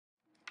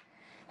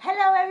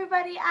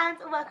everybody and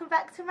welcome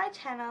back to my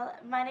channel.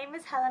 My name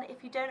is Helen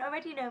if you don't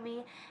already know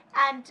me,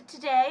 and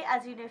today,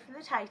 as you know from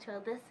the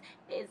title, this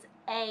is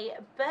a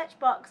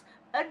Birchbox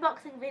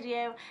unboxing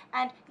video.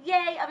 And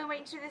yay, I've been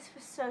waiting to do this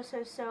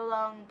for so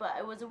long, but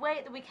I was away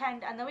at the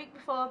weekend and the week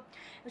before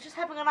I was just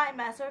having a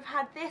nightmare, so I've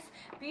had this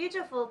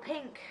beautiful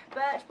pink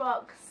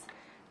Birchbox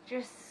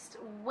just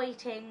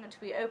waiting to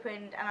be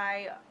opened, and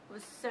I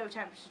was so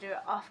tempted to do it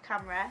off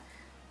camera,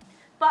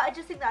 but I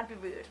just think that'd be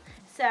rude,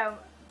 so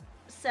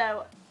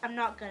I'm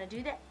not gonna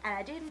do that, and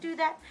I didn't do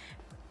that.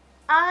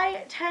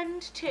 I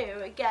tend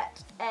to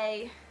get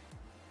a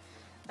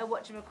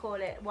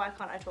whatchamacallit, why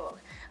can't I talk?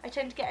 I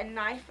tend to get a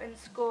knife and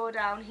score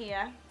down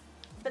here,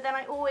 but then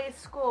I always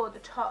score the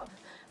top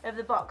of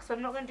the box, so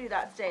I'm not going to do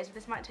that today, so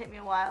this might take me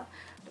a while.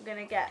 I'm going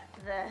to get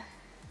the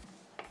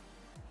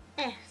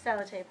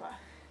sellotape off.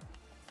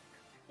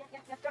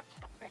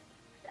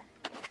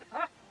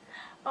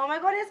 Oh my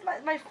god, it's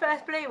my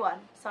first blue one.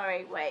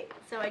 Sorry, wait,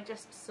 so I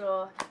just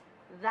saw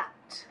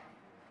that.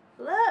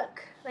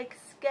 Look, like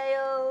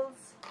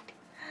scales.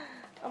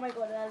 Oh my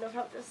god, and I love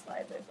how it just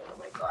slides open. Oh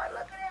my god,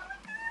 look at it,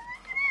 look at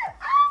it, look at it.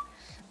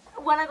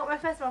 Ah! When I got my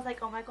first one, I was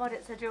like, oh my god,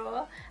 it's a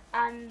drawer.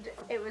 And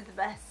it was the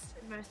best,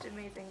 most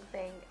amazing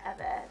thing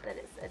ever that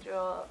it's a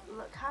drawer.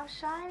 Look how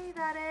shiny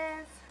that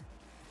is.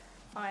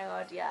 Oh my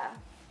god, yeah.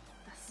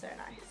 That's so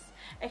nice.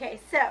 Okay,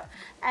 so,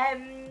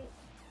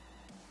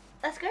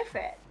 let's go for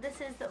it.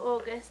 This is the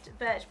August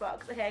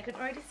Birchbox. Okay, I can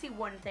already see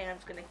one thing. I'm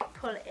just going to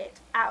pull it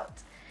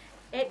out.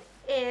 It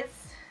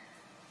is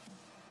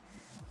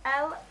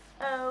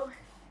LOC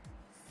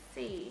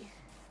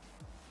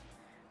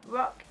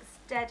Rock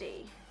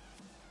Steady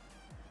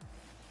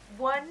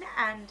One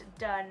and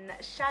Done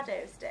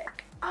Shadow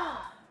Stick.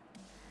 Oh.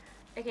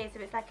 Okay, so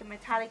it's like a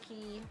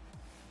metallic-y,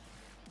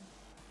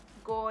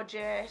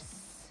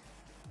 gorgeous.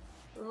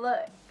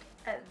 Look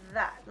at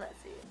that. Let's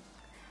see.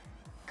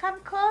 Come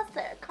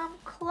closer, come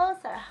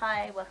closer.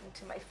 Hi, welcome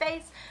to my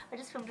face. I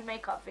just filmed a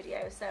makeup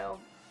video, so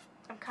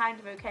I'm kind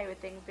of okay with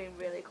things being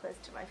really close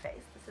to my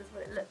face. This is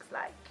what it looks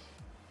like.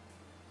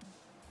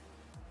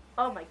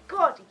 Oh my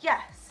god,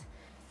 yes!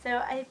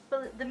 So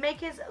the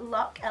maker's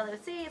LOC,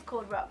 L-O-C, is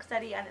called Rock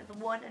Steady, and it's a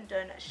one and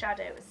done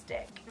shadow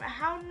stick.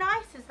 How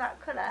nice is that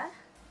colour?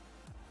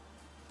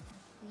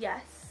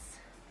 Yes.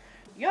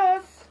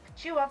 Yes!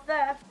 Chew up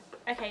there.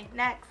 Okay,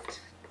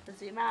 next. Let's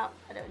zoom out.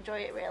 I don't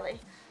enjoy it really.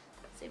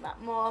 Zoom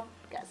out more.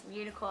 Get some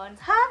unicorns.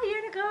 Hi,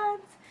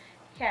 unicorns!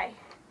 Okay.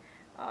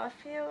 Oh, I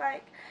feel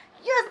like...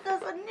 Yes,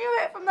 I knew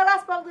it from the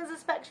last box. There's a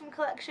Spectrum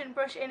Collection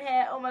brush in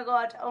here. Oh my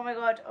god, oh my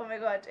god, oh my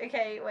god.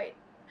 Okay, wait.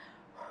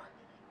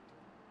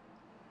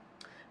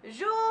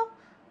 Jour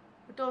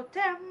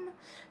d'Automne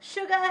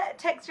Sugar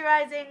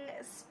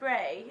Texturizing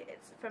Spray.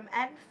 It's from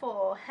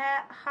N4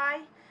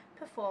 High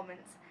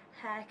Performance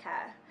Hair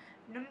Care.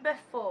 Number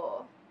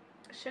 4.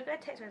 Sugar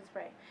Texturizing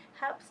Spray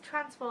helps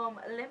transform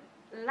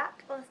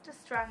lackluster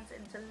strands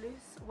into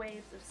loose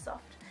waves of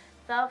soft,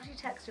 velvety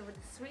texture with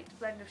a sweet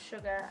blend of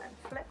sugar and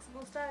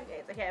flexible styling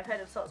aids. Okay, I've heard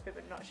of salt spray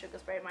but not sugar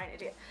spray, am I an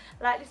idiot?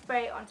 Lightly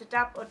spray onto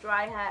damp or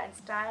dry hair and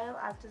style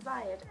as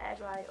desired. Air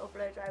dry or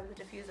blow dry with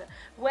a diffuser.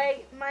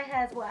 Wait, my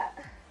hair's wet.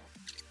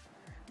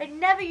 I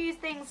never use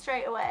things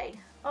straight away.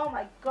 Oh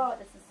my god,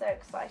 this is so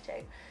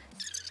exciting.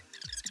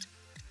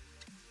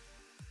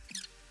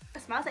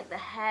 It smells like the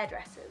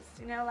hairdressers,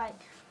 you know,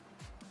 like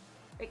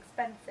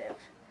expensive.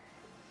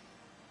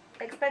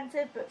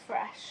 Expensive but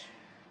fresh.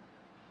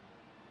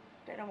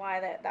 Don't know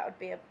why that would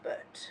be a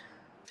but.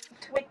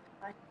 Wait.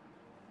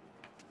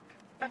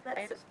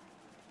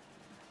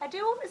 I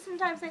do always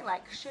sometimes think,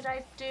 like, should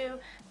I do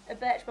a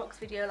Birchbox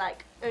video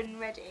like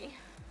unready?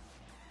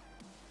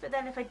 But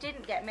then if I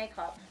didn't get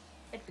makeup,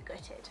 I'd be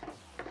gutted.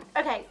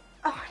 Okay.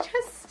 Oh,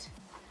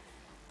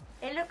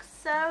 it looks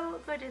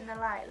so good in the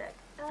light. Look.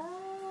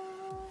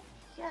 Oh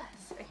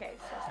yes. Okay.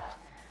 So sad.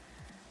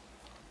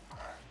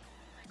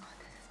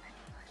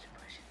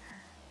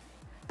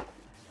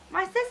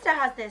 My sister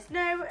has this,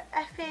 no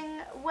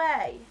effing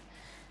way.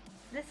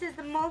 This is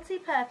the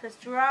multi-purpose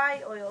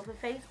dry oil for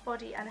face,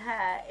 body and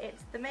hair.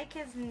 It's the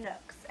maker's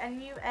Nux,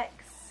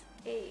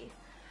 N-U-X-E,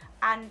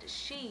 and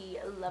she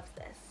loves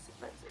this.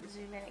 Let's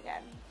zoom in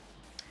again.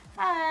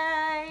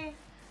 Hi!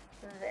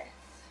 This.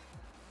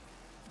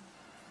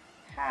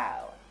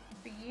 How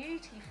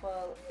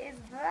beautiful is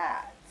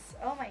that?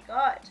 Oh my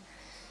god.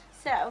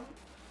 So,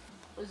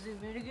 we'll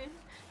zoom in again.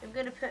 I'm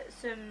going to put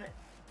some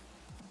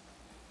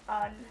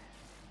on.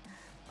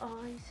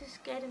 Oh, I'm so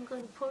scared I'm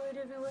going to pour it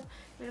everywhere.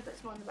 I'm going to put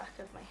some on the back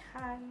of my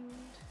hand.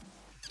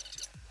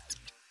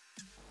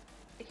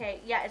 Okay,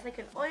 yeah, it's like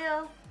an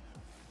oil.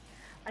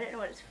 I don't know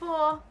what it's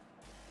for.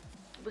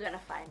 We're going to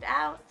find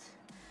out.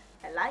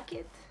 I like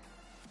it.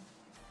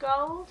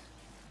 Gold.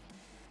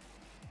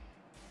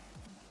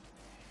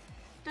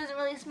 Doesn't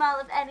really smell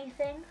of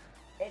anything.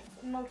 It's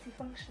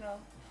multifunctional.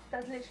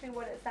 That's literally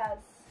what it says.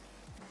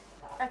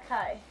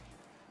 Okay,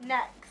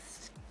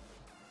 next.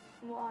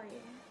 What are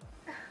you?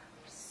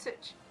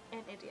 Such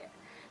an idiot.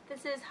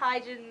 This is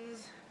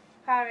Hygen's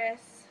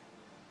Paris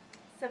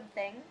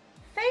something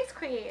face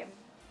cream.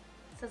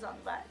 It says on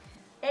the back.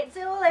 It's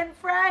all in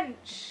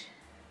French.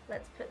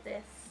 Let's put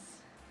this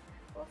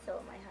also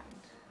on my hand.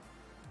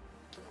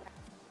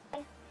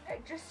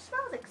 It just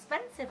smells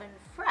expensive and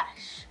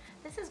fresh.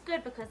 This is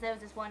good because there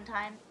was this one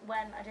time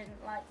when I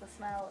didn't like the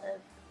smell of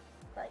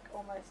like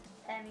almost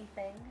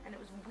anything and it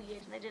was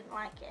weird and I didn't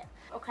like it.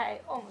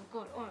 Okay, oh my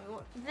god, oh my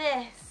god.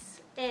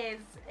 This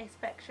is a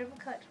Spectrum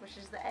cut, which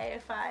is the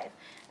A05.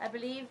 I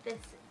believe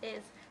this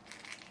is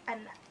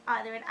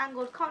either an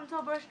angled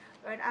contour brush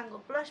or an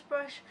angled blush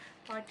brush.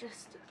 I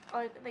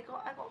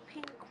got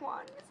pink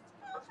one. This is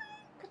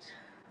perfect.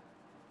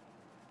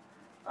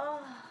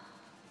 Oh,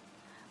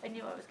 I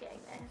knew I was getting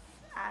this,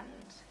 and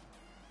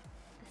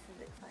this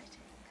is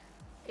exciting.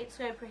 It's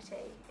so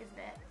pretty, isn't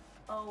it?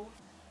 Oh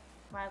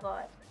my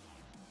god,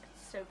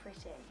 it's so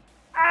pretty.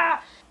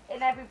 Ah!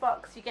 In every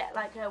box you get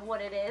like what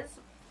it is.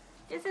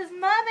 This is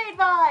mermaid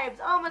vibes.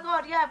 Oh my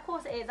god, yeah, of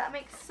course it is. That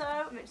makes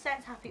so much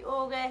sense. Happy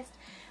August.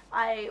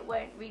 I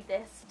won't read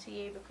this to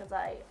you because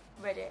I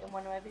read it in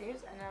one of my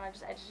videos and then I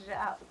just edited it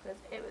out because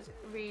it was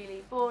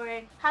really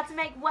boring. How to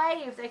make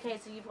waves. Okay,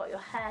 so you've got your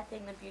hair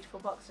thing, the beautiful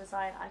box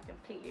design. I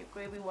completely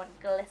agree. We want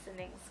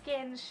glistening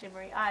skin,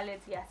 shimmery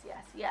eyelids. Yes,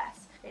 yes,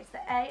 yes. It's the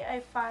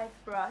A05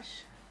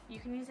 brush. You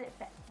can use it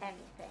for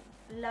anything.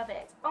 Love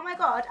it. Oh my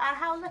god, and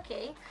how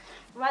lucky.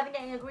 Rather than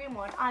getting a green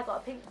one, I got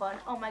a pink one.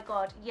 Oh my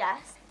god,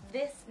 yes.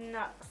 This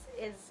Nux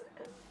is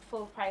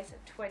full price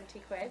of 20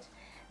 quid.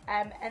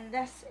 And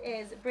this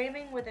is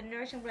brimming with a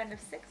nourishing blend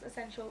of 6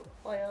 essential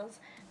oils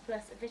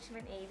plus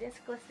vitamin E. This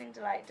glistening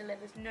delight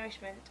delivers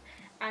nourishment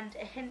and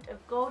a hint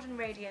of golden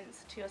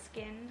radiance to your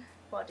skin,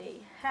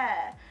 body,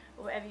 hair,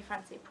 or wherever you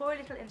fancy. Pour a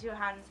little into your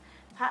hands,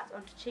 pat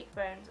onto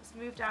cheekbones,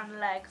 smooth down the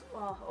legs,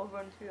 or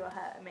run through your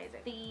hair.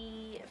 Amazing.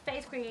 The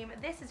face cream.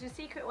 This is your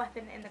secret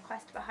weapon in the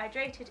quest for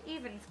hydrated,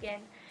 even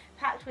skin,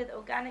 packed with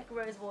organic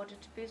rose water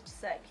to boost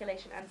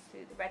circulation and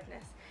soothe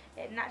redness.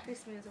 It naturally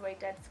smooths away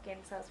dead skin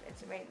cells for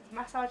instant radiance.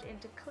 Massage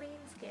into clean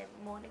skin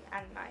morning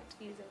and night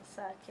using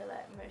circular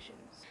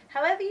motions.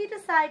 However you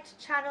decide to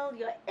channel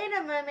your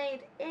inner mermaid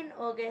in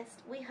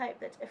August, we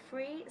hope that a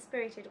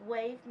free-spirited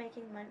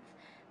wave-making month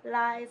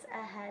lies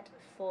ahead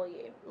for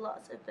you.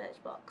 Lots of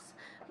Birchbox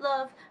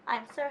love.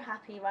 I'm so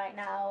happy right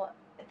now.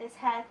 This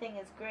hair thing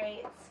is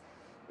great.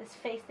 This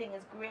face thing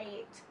is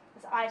great.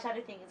 This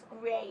eyeshadow thing is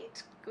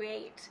great.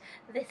 Great.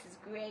 This is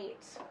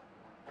great.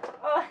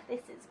 Oh,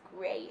 this is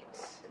great.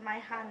 My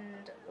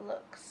hand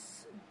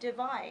looks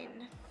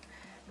divine.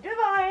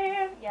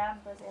 Divine! Yeah, I'm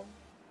buzzing.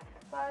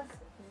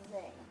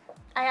 Buzzing.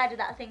 I added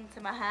that thing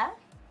to my hair.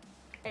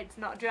 It's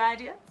not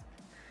dried yet,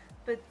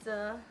 but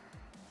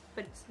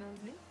it smells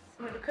nice.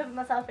 I'm going to cover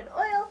myself in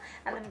oil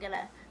and I'm going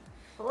to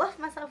fluff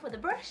myself with a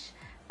brush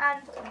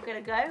and I'm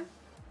going to go.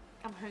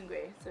 I'm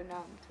hungry, so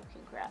now I'm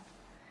talking crap.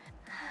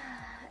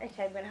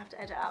 Okay, I'm going to have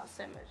to edit out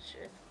so much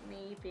of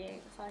me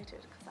being excited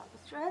because that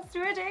was just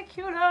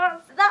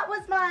ridiculous. That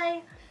was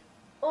my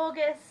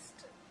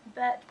August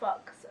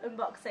Birchbox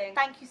unboxing.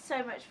 Thank you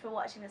so much for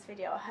watching this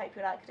video. I hope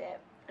you liked it.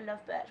 I love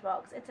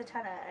Birchbox. It's a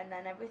tenner and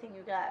then everything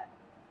you get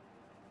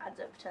adds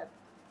up to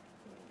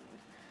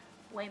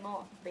way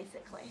more,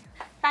 basically.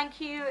 Thank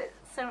you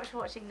so much for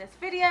watching this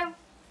video.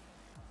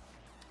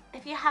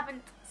 If you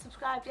haven't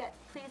subscribed yet,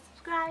 please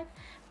subscribe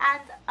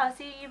and I'll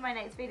see you in my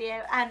next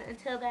video, and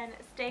until then,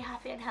 stay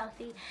happy and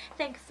healthy.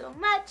 Thanks so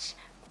much.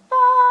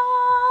 Bye.